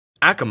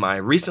Akamai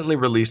recently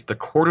released the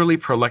quarterly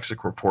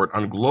Prolexic report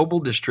on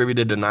global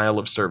distributed denial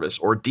of service,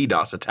 or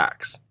DDoS,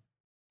 attacks.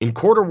 In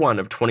quarter 1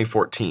 of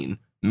 2014,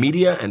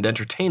 media and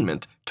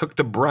entertainment took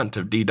the brunt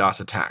of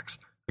DDoS attacks,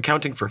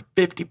 accounting for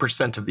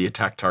 50% of the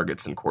attack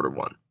targets in quarter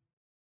 1.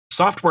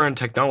 Software and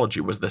technology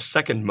was the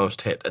second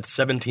most hit at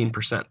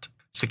 17%.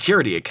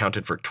 Security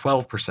accounted for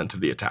 12%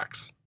 of the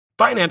attacks.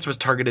 Finance was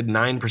targeted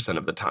 9%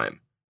 of the time.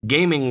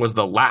 Gaming was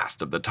the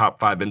last of the top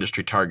 5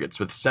 industry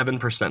targets with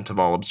 7% of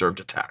all observed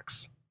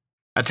attacks.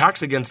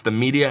 Attacks against the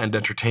media and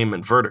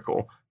entertainment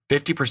vertical,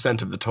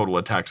 50% of the total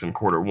attacks in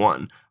quarter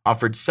 1,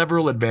 offered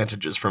several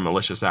advantages for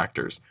malicious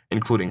actors,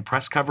 including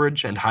press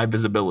coverage and high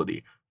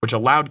visibility, which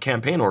allowed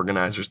campaign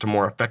organizers to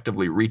more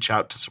effectively reach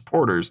out to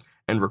supporters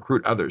and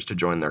recruit others to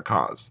join their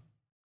cause.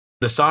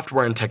 The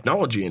software and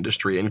technology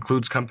industry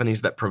includes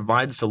companies that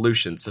provide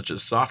solutions such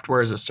as software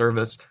as a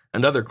service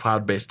and other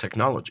cloud-based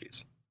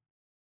technologies.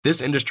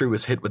 This industry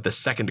was hit with the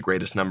second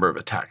greatest number of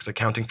attacks,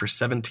 accounting for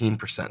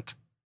 17%.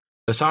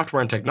 The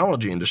software and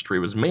technology industry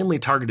was mainly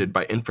targeted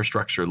by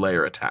infrastructure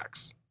layer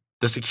attacks.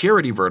 The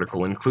security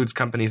vertical includes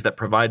companies that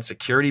provide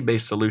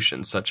security-based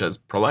solutions such as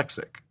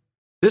Prolexic.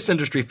 This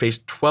industry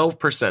faced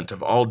 12%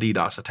 of all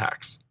DDoS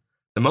attacks.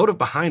 The motive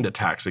behind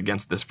attacks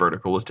against this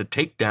vertical is to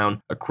take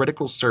down a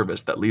critical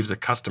service that leaves a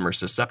customer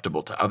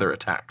susceptible to other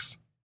attacks.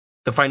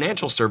 The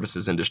financial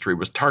services industry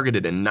was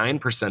targeted in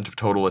 9% of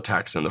total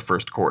attacks in the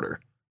first quarter.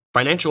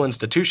 Financial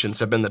institutions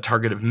have been the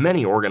target of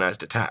many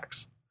organized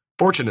attacks.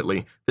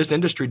 Fortunately, this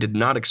industry did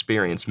not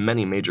experience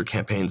many major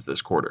campaigns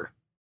this quarter.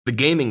 The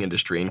gaming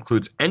industry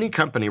includes any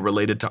company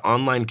related to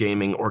online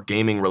gaming or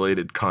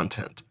gaming-related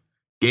content.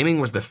 Gaming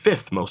was the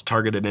 5th most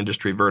targeted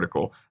industry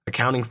vertical,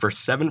 accounting for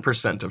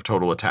 7% of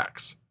total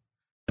attacks.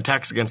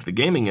 Attacks against the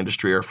gaming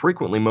industry are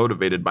frequently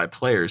motivated by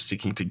players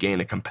seeking to gain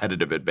a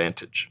competitive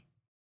advantage.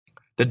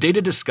 The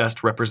data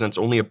discussed represents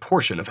only a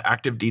portion of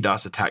active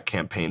DDoS attack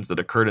campaigns that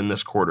occurred in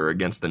this quarter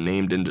against the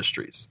named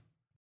industries.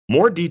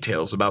 More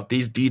details about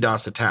these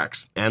DDoS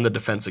attacks and the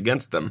defense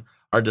against them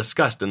are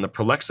discussed in the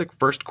Prolexic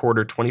First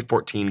Quarter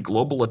 2014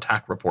 Global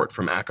Attack Report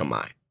from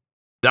Akamai.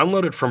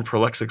 Download it from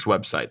Prolexic's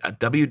website at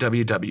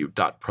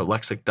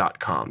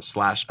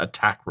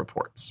www.prolexic.com/attack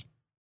reports.